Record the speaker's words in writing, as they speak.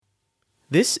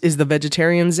This is the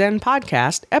Vegetarian Zen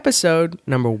Podcast, episode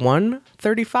number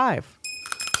 135.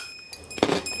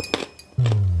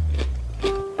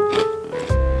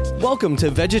 Welcome to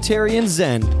Vegetarian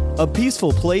Zen, a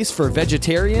peaceful place for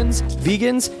vegetarians,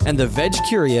 vegans, and the veg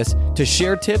curious to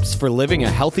share tips for living a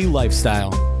healthy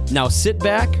lifestyle. Now sit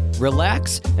back,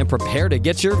 relax, and prepare to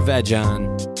get your veg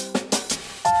on.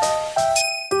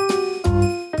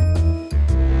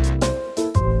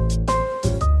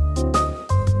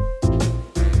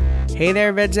 Hey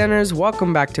there, Veg Zenners.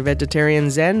 Welcome back to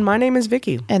Vegetarian Zen. My name is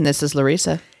Vicky. And this is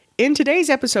Larissa. In today's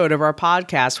episode of our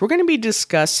podcast, we're going to be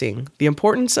discussing the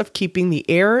importance of keeping the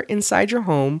air inside your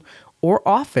home or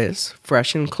office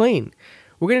fresh and clean.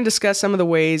 We're going to discuss some of the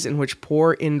ways in which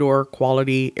poor indoor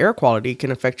air quality can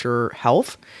affect your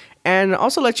health, and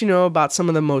also let you know about some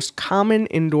of the most common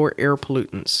indoor air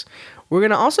pollutants. We're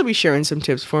going to also be sharing some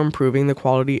tips for improving the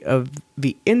quality of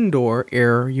the indoor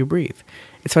air you breathe.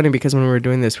 It's funny because when we were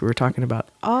doing this, we were talking about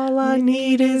all I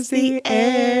need is the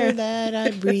air that I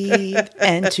breathe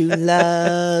and to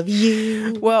love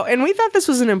you. Well, and we thought this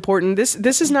was an important,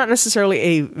 this is not necessarily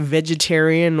a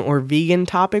vegetarian or vegan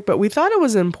topic, but we thought it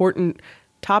was an important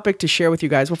topic to share with you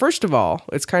guys. Well, first of all,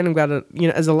 it's kind of got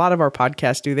as a lot of our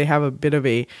podcasts do, they have a bit of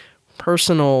a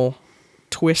personal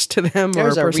twist to them.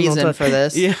 There's a reason for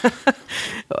this. Yeah.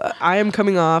 I am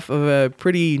coming off of a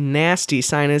pretty nasty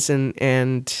sinus and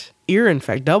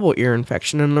double ear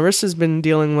infection, and Larissa's been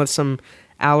dealing with some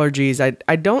allergies.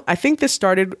 I think this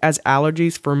started as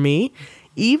allergies for me,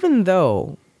 even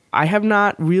though I have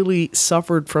not really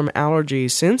suffered from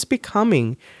allergies since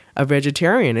becoming a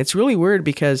vegetarian. It's really weird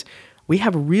because we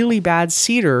have really bad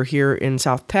cedar here in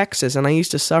South Texas, and I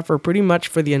used to suffer pretty much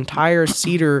for the entire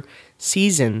cedar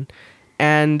season.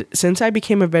 And since I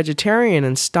became a vegetarian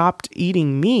and stopped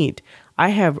eating meat, I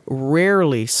have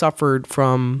rarely suffered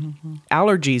from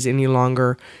allergies any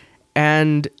longer.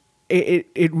 And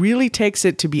it really takes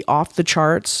it to be off the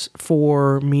charts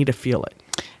for me to feel it.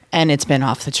 And it's been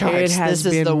off the charts. This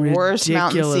is the worst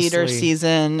mountain cedar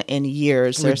season in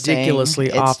years. They're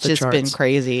ridiculously off the charts. It's just been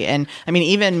crazy. And I mean,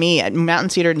 even me, mountain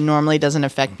cedar normally doesn't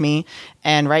affect me.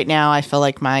 And right now I feel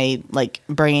like my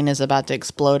brain is about to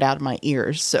explode out of my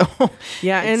ears. So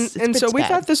yeah. And so we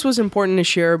thought this was important to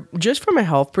share just from a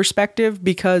health perspective,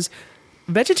 because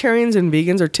vegetarians and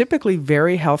vegans are typically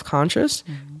very health conscious.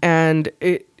 Mm-hmm. And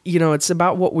it's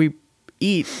about what we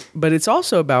eat, but it's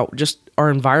also about just our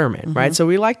environment, mm-hmm. right? So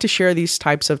we like to share these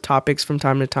types of topics from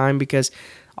time to time because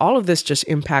all of this just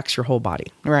impacts your whole body.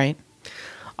 Right.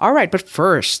 All right, but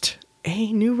first,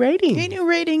 a new rating.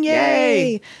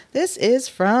 Yay! This is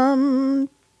from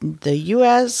the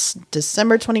U.S.,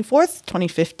 December 24th,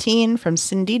 2015, from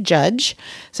Cindy Judge.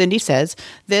 Cindy says,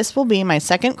 "This will be my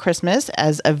second Christmas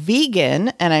as a vegan,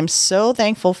 and I'm so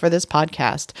thankful for this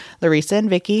podcast. Larissa and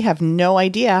Vicky have no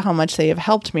idea how much they have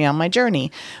helped me on my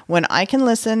journey. When I can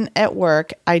listen at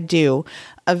work, I do.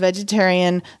 A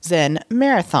vegetarian Zen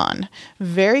marathon.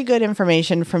 Very good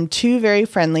information from two very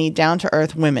friendly,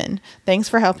 down-to-earth women. Thanks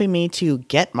for helping me to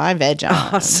get my veg on."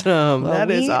 Awesome. Well, that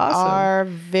is awesome. We are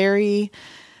very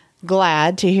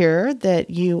glad to hear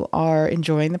that you are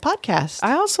enjoying the podcast.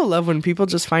 I also love when people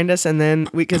just find us and then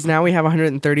because now we have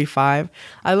 135.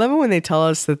 I love it when they tell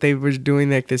us that they were doing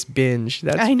this binge.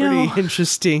 That's pretty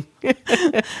interesting.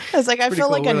 It's I feel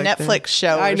cool. like a Netflix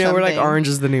show. I know, something. we're like Orange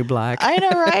is the New Black. I know,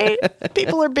 right?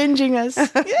 People are binging us.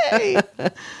 Yay!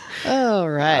 All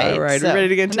right. We're ready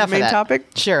to get into the main topic?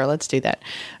 Sure, let's do that.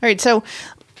 All right, so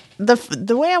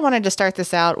the way I wanted to start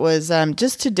this out was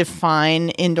just to define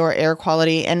indoor air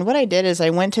quality. And what I did is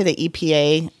I went to the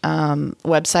EPA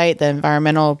website, the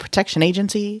Environmental Protection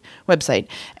Agency website,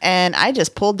 and I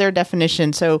just pulled their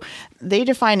definition. So they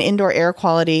define indoor air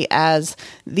quality as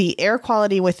the air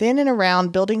quality within and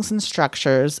around buildings and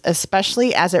structures,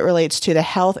 especially as it relates to the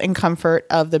health and comfort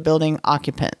of the building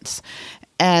occupants.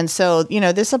 And so,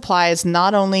 this applies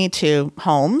not only to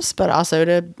homes, but also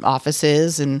to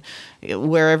offices and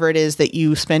wherever it is that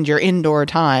you spend your indoor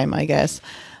time, I guess.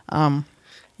 Yeah,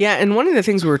 and one of the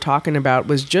things we were talking about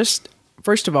was just,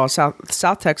 first of all,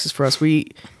 South Texas for us,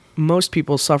 most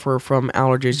people suffer from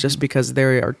allergies just because they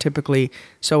are typically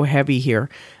so heavy here.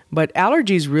 But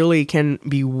allergies really can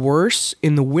be worse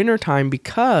in the wintertime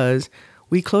because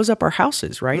we close up our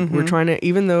houses, right? Mm-hmm. We're trying to,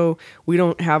 even though we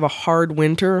don't have a hard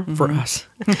winter for us,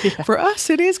 for us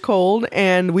it is cold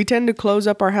and we tend to close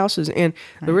up our houses. And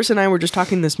Larissa and I were just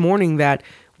talking this morning that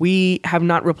we have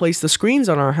not replaced the screens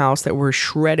on our house that were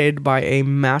shredded by a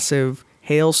massive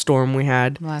hailstorm we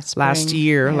had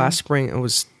last spring. It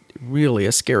was really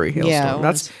a scary hailstorm.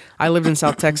 Yeah, I lived in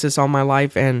South Texas all my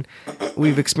life and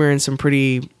we've experienced some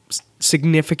pretty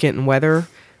significant weather.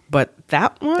 But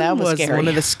that one That was was scary. one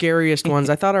of the scariest ones.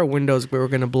 I thought our windows were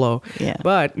going to blow. Yeah.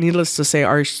 But needless to say,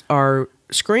 our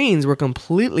screens were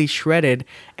completely shredded.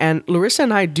 And Larissa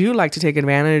and I do like to take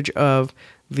advantage of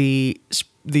the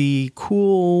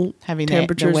cool Having the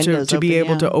temperatures windows to be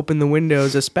open, able to yeah. open the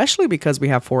windows, especially because we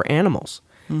have 4 animals.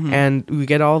 Mm-hmm. And we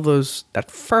get all that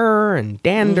fur and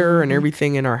dander Mm-hmm. and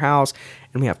everything in our house.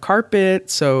 And we have carpet.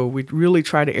 So we really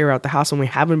try to air out the house, and we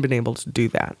haven't been able to do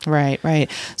that. Right.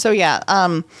 So yeah,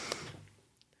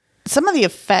 some of the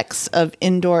effects of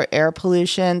indoor air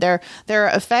pollution, there are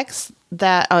effects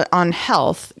that on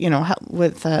health,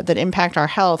 with that impact our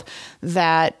health,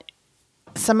 that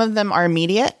some of them are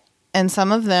immediate and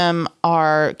some of them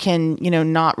can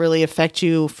not really affect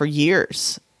you for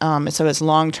years. So it's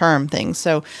long-term things.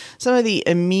 So some of the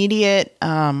immediate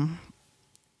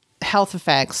health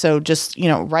effects, so just,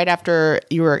 right after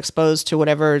you were exposed to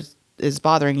whatever is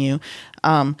bothering you,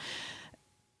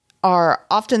 are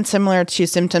often similar to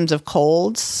symptoms of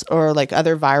colds or like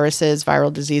other viruses,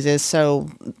 viral diseases. So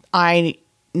eye,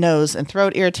 nose, and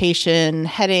throat irritation,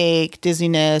 headache,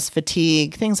 dizziness,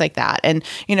 fatigue, things like that. And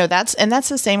that's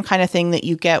the same kind of thing that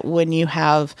you get when you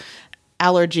have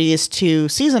allergies to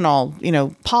seasonal,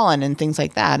 pollen and things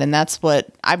like that. And that's what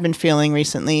I've been feeling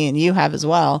recently, and you have as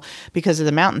well, because of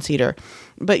the mountain cedar.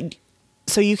 But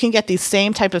so you can get these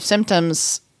same type of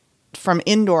symptoms from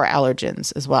indoor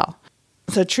allergens as well.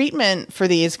 So treatment for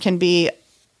these can be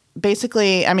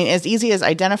basically, as easy as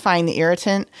identifying the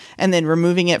irritant and then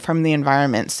removing it from the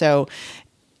environment. So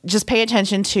just pay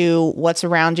attention to what's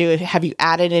around you. Have you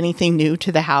added anything new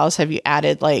to the house? Have you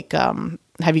added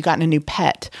have you gotten a new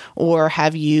pet, or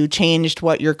have you changed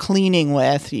what you're cleaning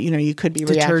with? You could be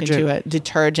reacting to it.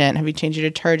 Detergent. Have you changed your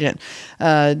detergent?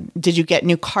 Did you get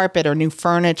new carpet or new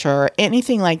furniture or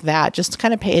anything like that? Just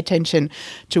kind of pay attention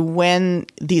to when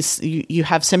you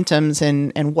have symptoms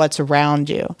and what's around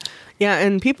you. Yeah,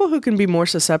 and people who can be more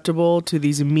susceptible to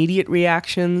these immediate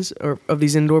reactions of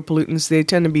these indoor pollutants, they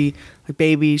tend to be like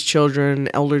babies, children,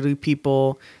 elderly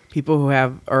people who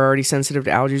are already sensitive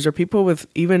to allergies, or people with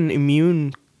even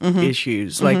immune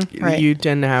issues. Like right. You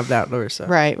tend to have that, Larissa.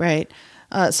 Right.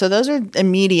 So those are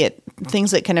immediate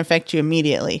things that can affect you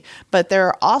immediately. But there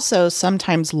are also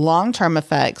sometimes long-term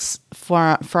effects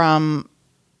from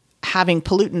having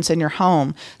pollutants in your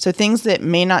home. So things that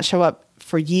may not show up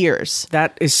for years.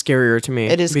 That is scarier to me.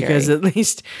 It is because scary. at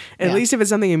least if it's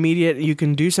something immediate, you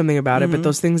can do something about it. But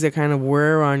those things that kind of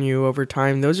wear on you over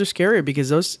time, those are scary, because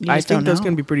those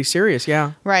can be pretty serious.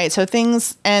 Yeah, right. So they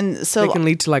can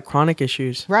lead to like chronic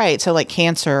issues. Right. So like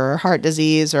cancer or heart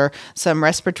disease or some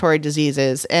respiratory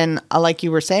diseases. And like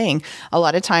you were saying, a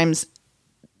lot of times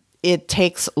it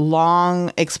takes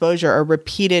long exposure or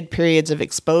repeated periods of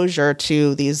exposure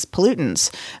to these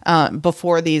pollutants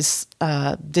before these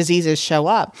diseases show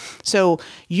up. So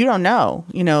you don't know,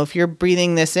 if you're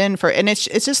breathing this in and it's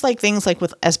just like things like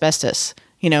with asbestos.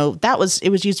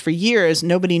 It was used for years.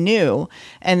 Nobody knew.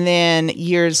 And then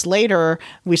years later,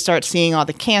 we start seeing all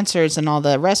the cancers and all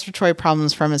the respiratory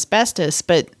problems from asbestos.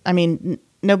 But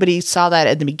nobody saw that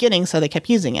at the beginning, so they kept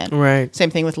using it. Right.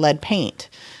 Same thing with lead paint.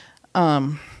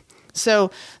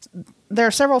 So there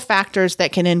are several factors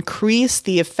that can increase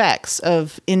the effects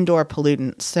of indoor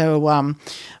pollutants. So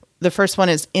the first one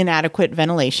is inadequate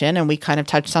ventilation, and we kind of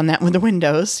touched on that with the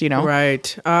windows,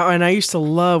 Right. And I used to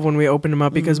love when we opened them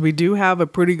up, because we do have a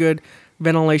pretty good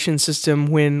ventilation system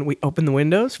when we open the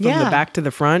windows from the back to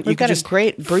the front. We've got a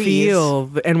great breeze.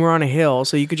 And we're on a hill,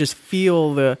 so you could just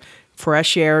feel the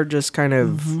fresh air just kind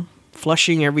of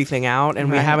flushing everything out,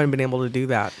 and we haven't been able to do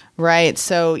that. Right.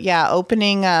 So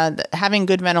having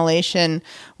good ventilation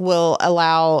will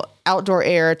allow outdoor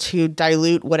air to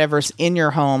dilute whatever's in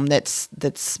your home that's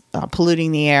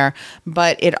polluting the air,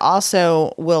 but it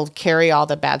also will carry all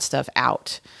the bad stuff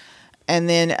out. And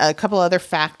then a couple other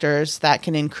factors that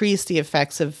can increase the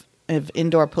effects of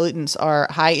indoor pollutants are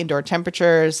high indoor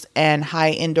temperatures and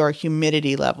high indoor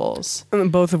humidity levels.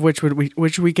 Both of which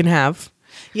we can have.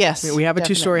 Yes. We have a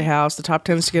definitely. 2-story house. The top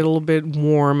tends to get a little bit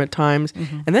warm at times.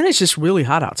 And then it's just really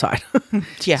hot outside.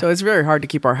 Yeah. So it's very hard to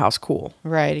keep our house cool.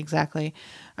 Right, exactly.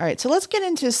 All right, so let's get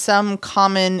into some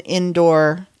common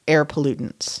indoor air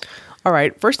pollutants. All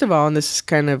right. First of all, and this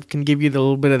can give you the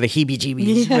little bit of the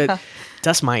heebie-jeebies, but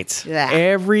dust mites. Yeah.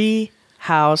 Every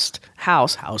house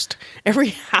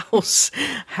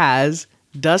has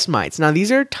dust mites. Now, these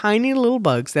are tiny little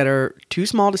bugs that are too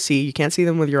small to see. You can't see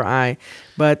them with your eye,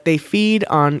 but they feed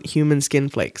on human skin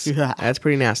flakes. Yeah. That's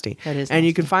pretty nasty. That is And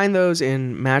you nasty. can find those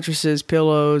in mattresses,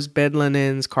 pillows, bed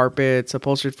linens, carpets,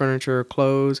 upholstered furniture,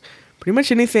 clothes, pretty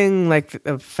much anything like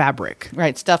fabric.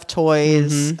 Right, stuffed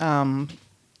toys,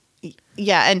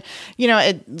 Yeah, and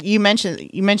you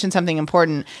mentioned something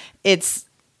important. It's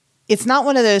not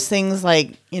one of those things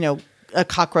like a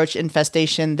cockroach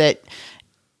infestation that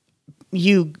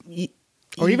you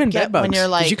or even get bed bugs. when you're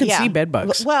like, you can see bed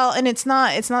bugs. Well, and it's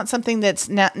not something that's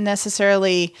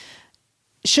necessarily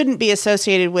shouldn't be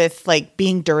associated with like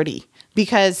being dirty,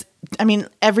 because I mean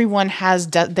everyone has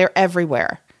they're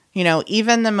everywhere.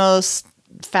 Even the most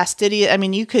fastidious. I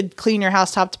mean, you could clean your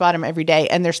house top to bottom every day,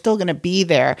 and they're still going to be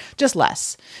there, just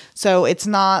less. So it's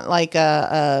not like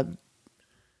it's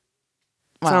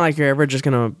not like you're ever just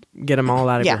going to get them all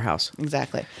out of your house.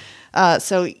 Exactly.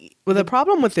 Well, the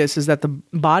problem with this is that the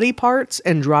body parts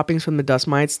and droppings from the dust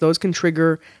mites, those can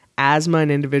trigger asthma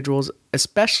in individuals,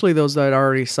 especially those that are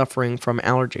already suffering from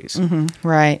allergies. Mm-hmm,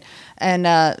 right.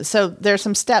 And so there's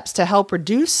some steps to help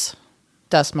reduce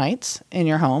dust mites in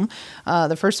your home.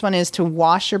 The first one is to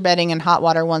wash your bedding in hot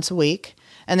water once a week.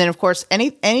 And then, of course,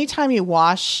 anytime you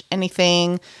wash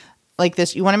anything like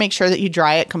this, you want to make sure that you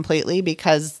dry it completely,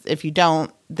 because if you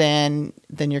don't, then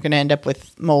you're going to end up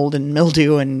with mold and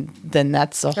mildew, and then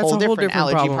that's a whole different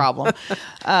allergy problem.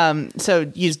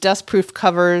 So use dust-proof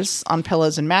covers on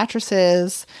pillows and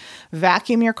mattresses.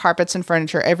 Vacuum your carpets and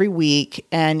furniture every week,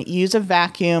 and use a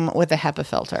vacuum with a HEPA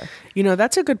filter.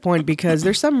 That's a good point, because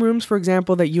there's some rooms, for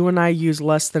example, that you and I use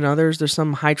less than others. There's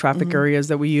some high traffic areas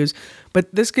that we use.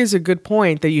 But this gives a good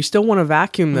point that you still want to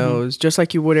vacuum those just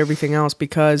like you would everything else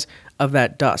because of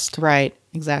that dust. Right.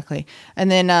 Exactly. And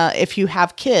then if you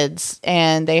have kids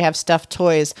and they have stuffed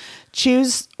toys,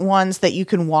 choose ones that you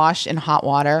can wash in hot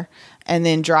water and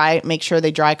then make sure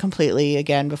they dry completely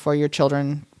again before your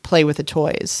children play with the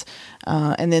toys.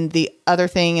 And then the other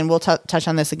thing, and we'll touch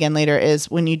on this again later,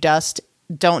 is when you dust,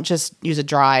 don't just use a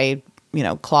dry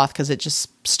cloth, because it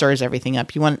just stirs everything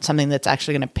up. You want something that's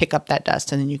actually going to pick up that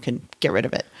dust, and then you can get rid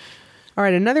of it. All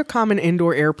right, another common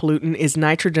indoor air pollutant is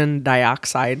nitrogen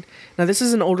dioxide. Now, this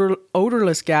is an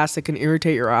odorless gas that can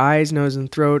irritate your eyes, nose,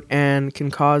 and throat, and can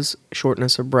cause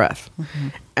shortness of breath. Mm-hmm.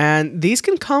 And these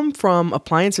can come from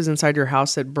appliances inside your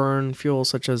house that burn fuel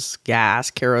such as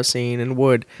gas, kerosene, and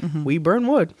wood. Mm-hmm. We burn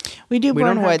wood. We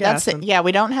burn wood. That's it. Yeah,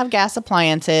 we don't have gas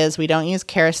appliances. We don't use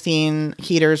kerosene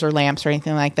heaters or lamps or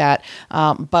anything like that.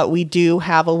 But we do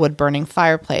have a wood burning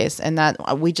fireplace, and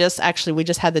that we just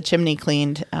had the chimney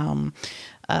cleaned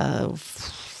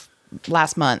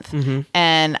last month,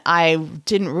 and I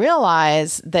didn't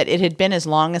realize that it had been as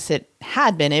long as it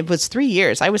had been. It was 3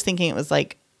 years. I was thinking it was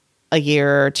like a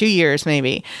year or 2 years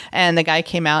maybe. And the guy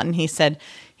came out and he said,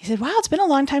 wow, it's been a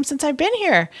long time since I've been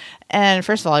here. And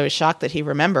first of all, I was shocked that he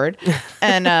remembered.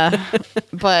 And,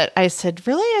 but I said,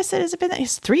 really? I said, has it been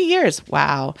 3 years?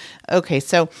 Wow. Okay.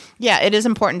 So yeah, it is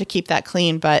important to keep that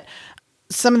clean, but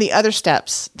some of the other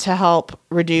steps to help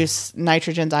reduce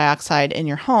nitrogen dioxide in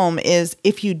your home is,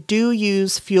 if you do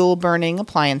use fuel burning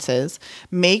appliances,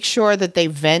 make sure that they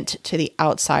vent to the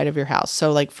outside of your house.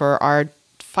 So like for our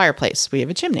fireplace, we have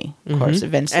a chimney, of course, it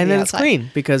vents to the outside. And then it's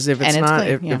clean, because if it's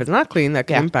not clean, that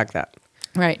can impact that.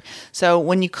 Right. So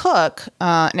when you cook,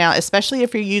 now, especially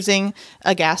if you're using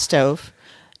a gas stove,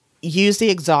 use the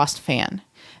exhaust fan.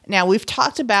 Now, we've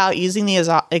talked about using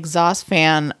the exhaust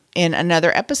fan in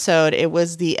another episode. It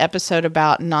was the episode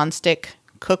about nonstick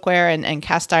cookware and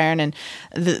cast iron. And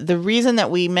the reason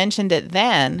that we mentioned it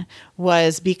then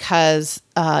was because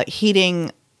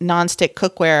heating nonstick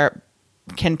cookware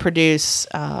can produce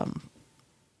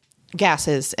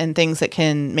gases and things that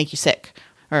can make you sick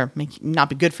or not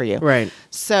be good for you. Right.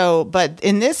 So, but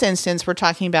in this instance, we're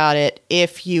talking about it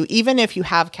even if you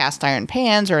have cast iron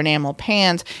pans or enamel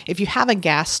pans, if you have a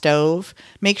gas stove,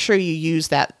 make sure you use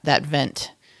that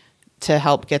vent to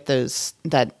help get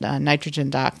that nitrogen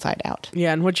dioxide out.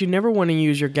 Yeah, and what you never want to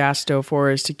use your gas stove for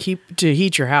is to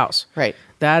heat your house. Right.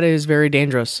 That is very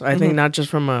dangerous. I think not just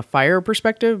from a fire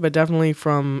perspective, but definitely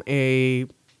from a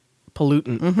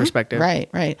pollutant perspective.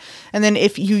 Right. And then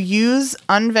if you use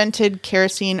unvented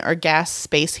kerosene or gas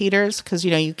space heaters, because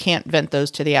you can't vent those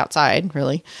to the outside,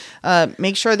 really,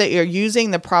 make sure that you're using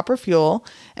the proper fuel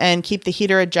and keep the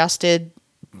heater adjusted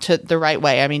to the right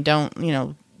way. I mean,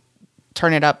 don't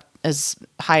turn it up as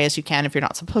high as you can if you're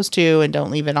not supposed to, and don't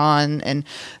leave it on. And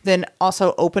then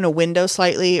also open a window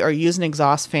slightly or use an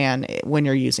exhaust fan when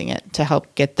you're using it to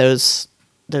help get those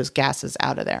gases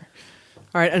out of there.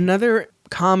 All right, another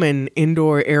common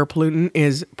indoor air pollutant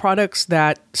is products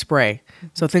that spray.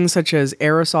 So things such as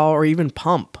aerosol or even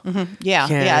pump. Mm-hmm.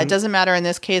 Yeah. It doesn't matter in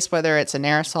this case whether it's an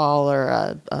aerosol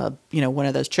or one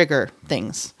of those trigger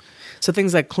things. So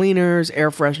things like cleaners, air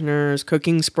fresheners,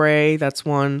 cooking spray, that's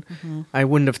one I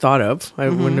wouldn't have thought of. It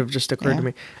wouldn't have just occurred to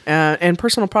me. And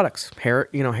personal products,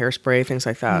 hairspray, things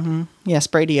like that. Yeah,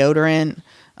 spray deodorant.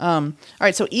 All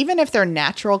right, so even if they're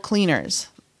natural cleaners,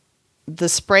 the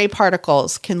spray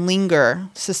particles can linger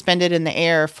suspended in the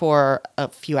air for a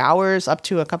few hours up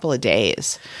to a couple of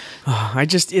days.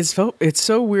 It's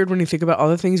so weird when you think about all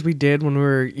the things we did when we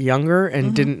were younger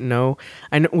and didn't know.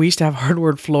 I know we used to have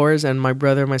hardwood floors, and my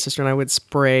brother, my sister, and I would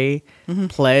spray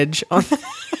Pledge on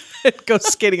and go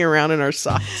skating around in our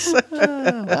socks.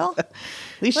 Well, at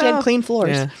least you had clean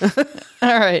floors. Yeah.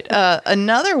 All right.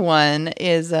 Another one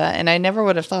is, and I never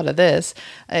would have thought of this,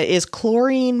 is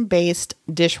chlorine-based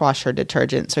dishwasher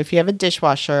detergent. So if you have a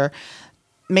dishwasher,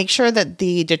 make sure that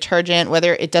the detergent,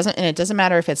 it doesn't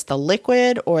matter if it's the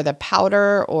liquid or the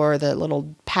powder or the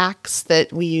little packs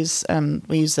that we use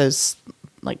those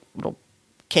like little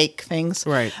cake things.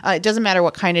 Right. It doesn't matter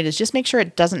what kind it is. Just make sure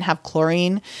it doesn't have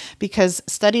chlorine, because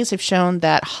studies have shown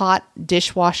that hot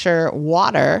dishwasher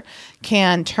water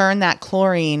can turn that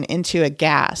chlorine into a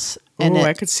gas. Oh,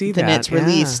 I could see that. Then it's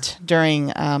released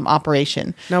during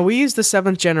operation. Now, we use the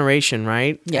 7th generation,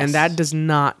 right? Yes. And that does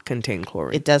not contain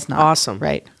chlorine. It does not. Awesome.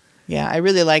 Right. Yeah, I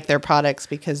really like their products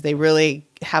because they really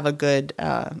have a good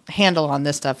handle on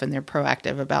this stuff, and they're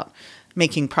proactive about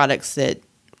making products that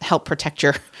help protect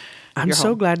your I'm so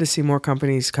home. glad to see more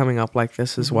companies coming up like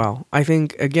this as well. I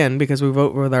think, again, because we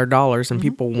vote with our dollars and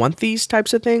people want these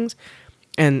types of things,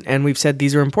 and we've said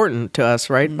these are important to us,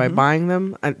 right? By buying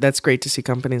them, that's great to see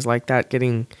companies like that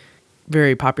getting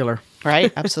very popular.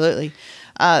 Right, absolutely.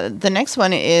 The next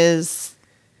one is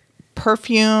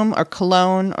perfume or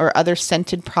cologne or other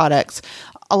scented products.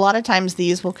 A lot of times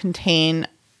these will contain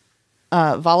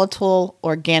volatile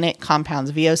organic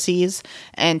compounds, VOCs,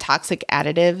 and toxic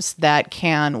additives that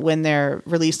can, when they're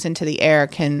released into the air,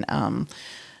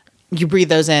 you breathe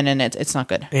those in and it's not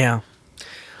good. Yeah.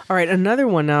 All right, another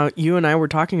one. Now, you and I were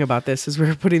talking about this as we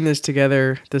were putting this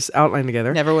outline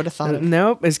together. Never would have thought of it.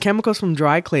 Nope, is chemicals from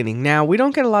dry cleaning. Now, we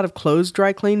don't get a lot of clothes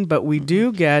dry clean, but we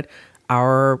do get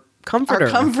our comforter.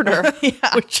 Our comforter,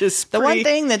 yeah. Which is the one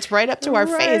thing that's right up to our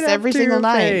face every single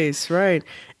night. Face, right.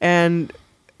 And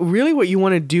really what you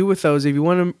want to do with those, if you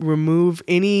want to remove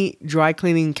any dry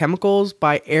cleaning chemicals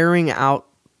by airing out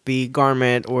the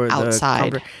garment or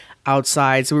outside.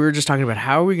 Outside. So we were just talking about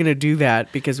how are we going to do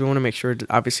that, because we want to make sure it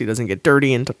obviously doesn't get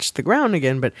dirty and touch the ground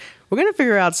again, but we're going to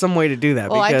figure out some way to do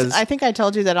that. Well, because I think I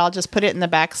told you that I'll just put it in the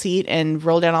back seat and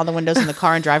roll down all the windows in the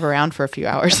car and drive around for a few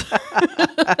hours.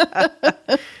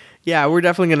 Yeah, we're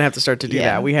definitely going to have to start to do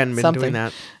that. We hadn't been doing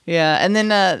that. Yeah, and then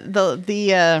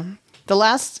the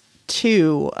last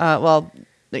two,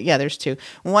 there's two.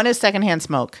 One is secondhand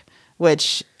smoke,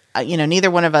 which neither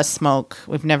one of us smoke.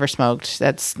 We've never smoked.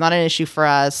 That's not an issue for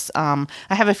us. I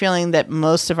have a feeling that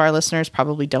most of our listeners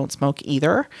probably don't smoke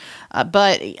either.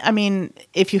 But I mean,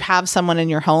 if you have someone in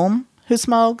your home who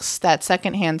smokes, that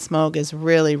secondhand smoke is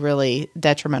really, really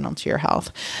detrimental to your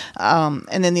health.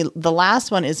 And then the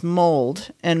last one is mold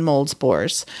and mold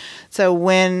spores. So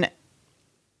when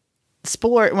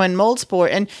mold spore,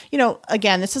 and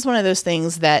again, this is one of those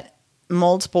things that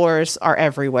mold spores are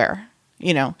everywhere.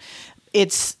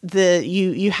 It's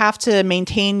you have to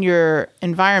maintain your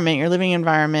environment, your living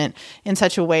environment, in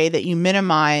such a way that you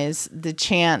minimize the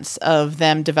chance of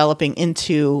them developing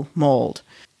into mold.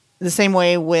 The same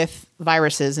way with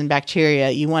viruses and bacteria,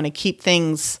 you want to keep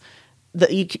things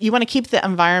you want to keep the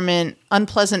environment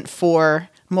unpleasant for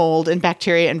mold and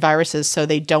bacteria and viruses, so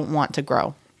they don't want to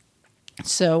grow.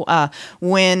 So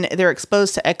when they're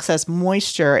exposed to excess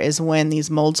moisture is when these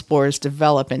mold spores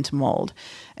develop into mold.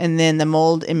 And then the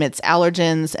mold emits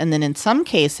allergens. And then in some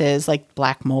cases, like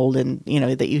black mold and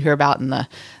that you hear about in the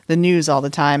news all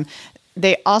the time,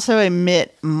 they also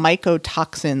emit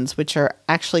mycotoxins, which are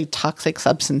actually toxic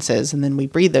substances. And then we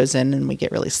breathe those in and we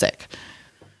get really sick.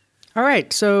 All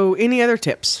right. So any other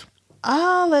tips?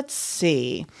 Let's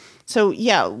see. So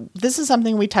yeah, this is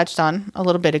something we touched on a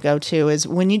little bit ago too, is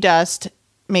when you dust,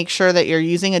 make sure that you're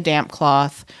using a damp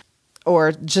cloth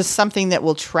or just something that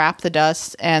will trap the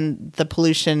dust and the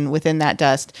pollution within that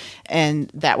dust.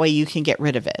 And that way you can get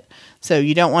rid of it. So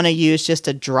you don't want to use just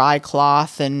a dry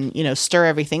cloth and, stir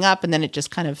everything up and then it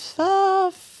just kind of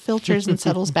filters and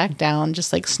settles back down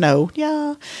just like snow.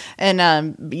 Yeah.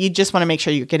 And you just want to make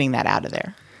sure you're getting that out of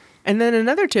there. And then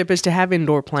another tip is to have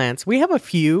indoor plants. We have a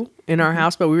few in our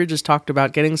house, but we were just talked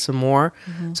about getting some more.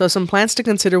 So some plants to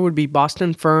consider would be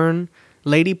Boston fern,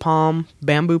 lady palm,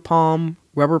 bamboo palm,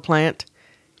 rubber plant.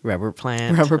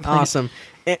 Awesome.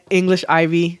 English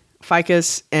ivy,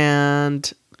 ficus,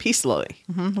 and peace lily.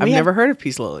 I've never heard of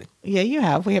peace lily. Yeah, you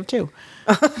have. We have two.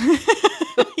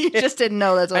 You just didn't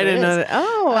know that's what I didn't it is. know that.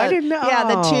 Oh, I didn't know.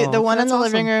 Yeah, the one in the That's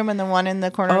living awesome. room and the one in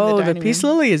the corner of Oh, the the dining peace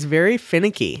room. lily is very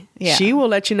finicky. Yeah. She will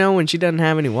let you know when she doesn't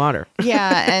have any water.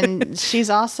 Yeah, and she's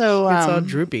also It's all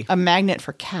droopy. a magnet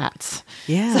for cats.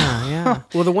 Yeah.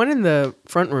 Well, the one in the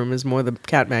front room is more the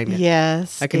cat magnet.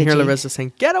 Yes. I can hear itchy. Larissa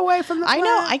saying, "Get away from the I plant."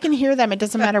 know. I can hear them. It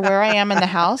doesn't matter where I am in the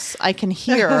house. I can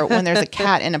hear when there's a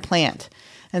cat in a plant.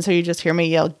 And so you just hear me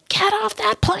yell, "Get off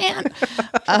that plant."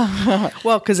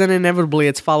 Well, because then inevitably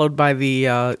it's followed by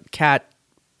the cat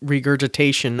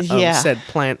regurgitation of Yeah. said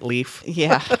plant leaf.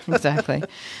 Yeah, exactly.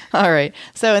 All right.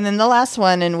 So, and then the last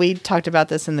one, and we talked about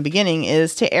this in the beginning,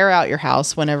 is to air out your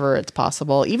house whenever it's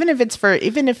possible. Even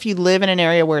if you live in an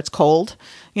area where it's cold,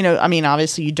 I mean,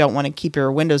 obviously you don't want to keep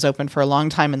your windows open for a long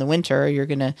time in the winter. You're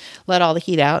going to let all the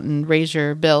heat out and raise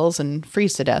your bills and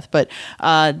freeze to death. But,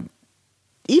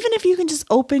 even if you can just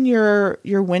open your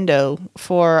window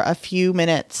for a few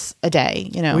minutes a day,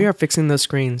 We are fixing those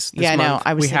screens. This Yeah, I know. month.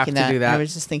 I was we thinking have to do that. I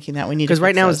was just thinking that we need to because right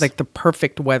fix now those. is like the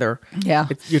perfect weather. Yeah.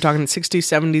 You're talking 60s,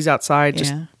 70s outside.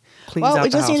 Just Yeah. cleans Well, out we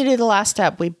the just house. need to do the last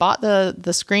step. We bought the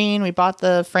screen, we bought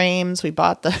the frames, we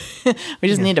bought the. We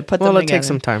just need to put them Well, it together. takes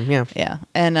some time. Yeah. Yeah,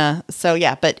 and so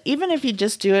yeah, but even if you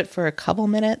just do it for a couple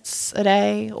minutes a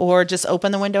day, or just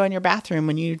open the window in your bathroom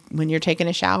when you're taking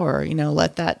a shower,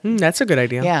 let that. That's a good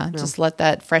idea. Yeah, just let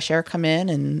that fresh air come in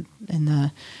and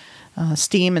the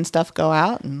steam and stuff go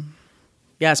out and.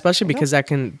 Yeah, especially because that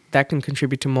can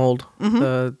contribute to mold,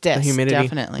 the Yes, humidity.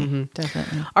 definitely.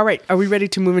 All right, are we ready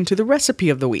to move into the recipe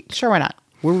of the week? Sure, why not?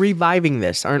 We're reviving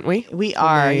this, aren't we? We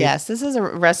are, Today. yes. This is a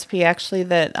recipe actually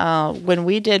that when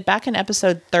we did back in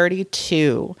episode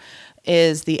 32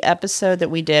 is the episode that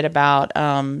we did about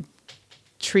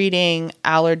treating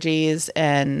allergies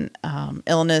and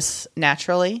illness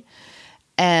naturally.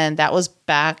 And that was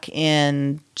back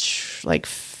in like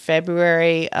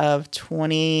February of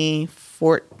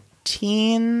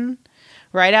 2014,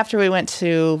 right after we went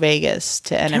to Vegas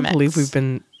to NMX. I can't believe we've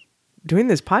been doing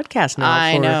this podcast now.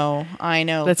 I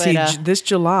know. Let's but, see, this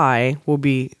July will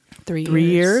be 3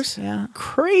 years. Yeah.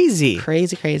 Crazy.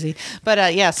 Crazy.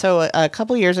 But so a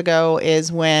couple years ago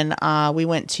is when we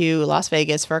went to Las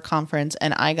Vegas for a conference,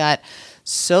 and I got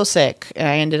so sick.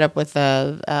 I ended up with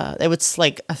it was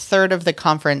like a third of the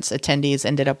conference attendees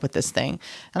ended up with this thing.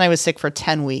 And I was sick for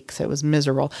 10 weeks. It was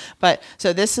miserable. But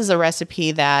so this is a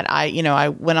recipe that I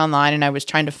went online and I was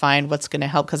trying to find what's going to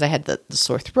help because I had the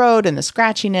sore throat and the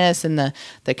scratchiness and the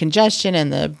congestion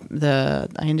and I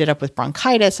ended up with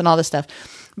bronchitis and all this stuff.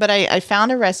 But I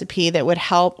found a recipe that would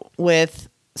help with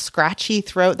scratchy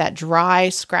throat, that dry,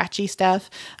 scratchy stuff.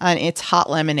 And it's hot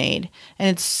lemonade. And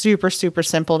it's super, super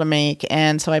simple to make.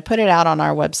 And so I put it out on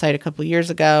our website a couple of years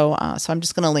ago. So I'm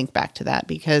just going to link back to that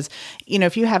because,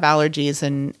 if you have allergies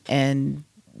and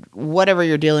whatever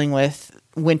you're dealing with,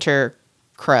 winter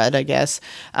crud, I guess,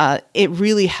 it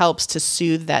really helps to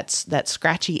soothe that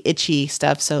scratchy, itchy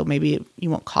stuff. So maybe you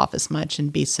won't cough as much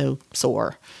and be so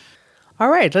sore. All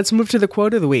right, let's move to the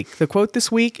quote of the week. The quote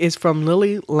this week is from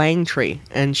Lily Langtree,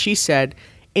 and she said,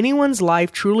 "Anyone's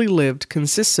life truly lived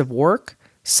consists of work,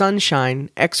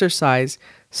 sunshine, exercise,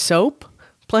 soap,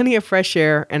 plenty of fresh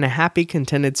air, and a happy,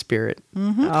 contented spirit."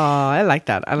 Mm-hmm. Oh, I like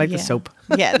that. I like the soap.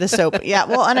 Yeah, the soap. Yeah,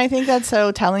 well, and I think that's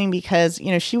so telling because,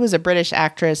 she was a British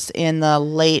actress in the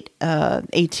late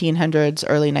 1800s,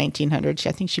 early 1900s.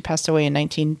 I think she passed away in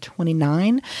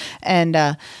 1929.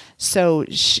 And so,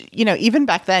 she, even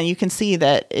back then, you can see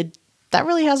that that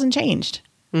really hasn't changed.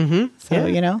 Mm-hmm.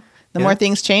 So, the more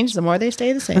things change, the more they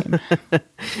stay the same.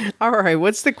 All right,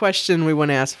 what's the question we want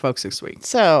to ask folks this week?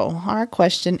 So our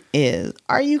question is,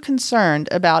 are you concerned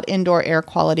about indoor air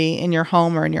quality in your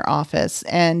home or in your office?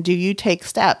 And do you take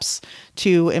steps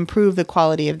to improve the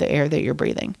quality of the air that you're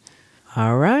breathing?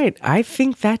 All right, I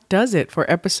think that does it for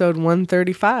episode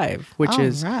 135, which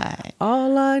is right.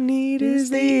 All I need is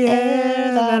the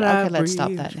air that I breathe. Let's stop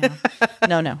that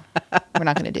now. No, we're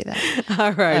not going to do that.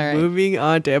 All right, moving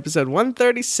on to episode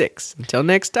 136. Until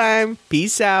next time,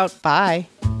 peace out. Bye.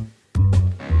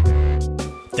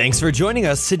 Thanks for joining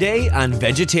us today on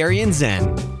Vegetarian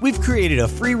Zen. We've created a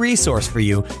free resource for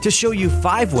you to show you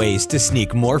 5 ways to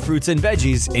sneak more fruits and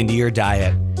veggies into your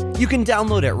diet. You can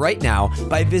download it right now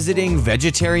by visiting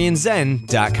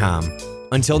vegetarianzen.com.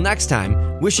 Until next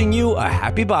time, wishing you a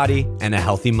happy body and a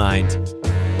healthy mind.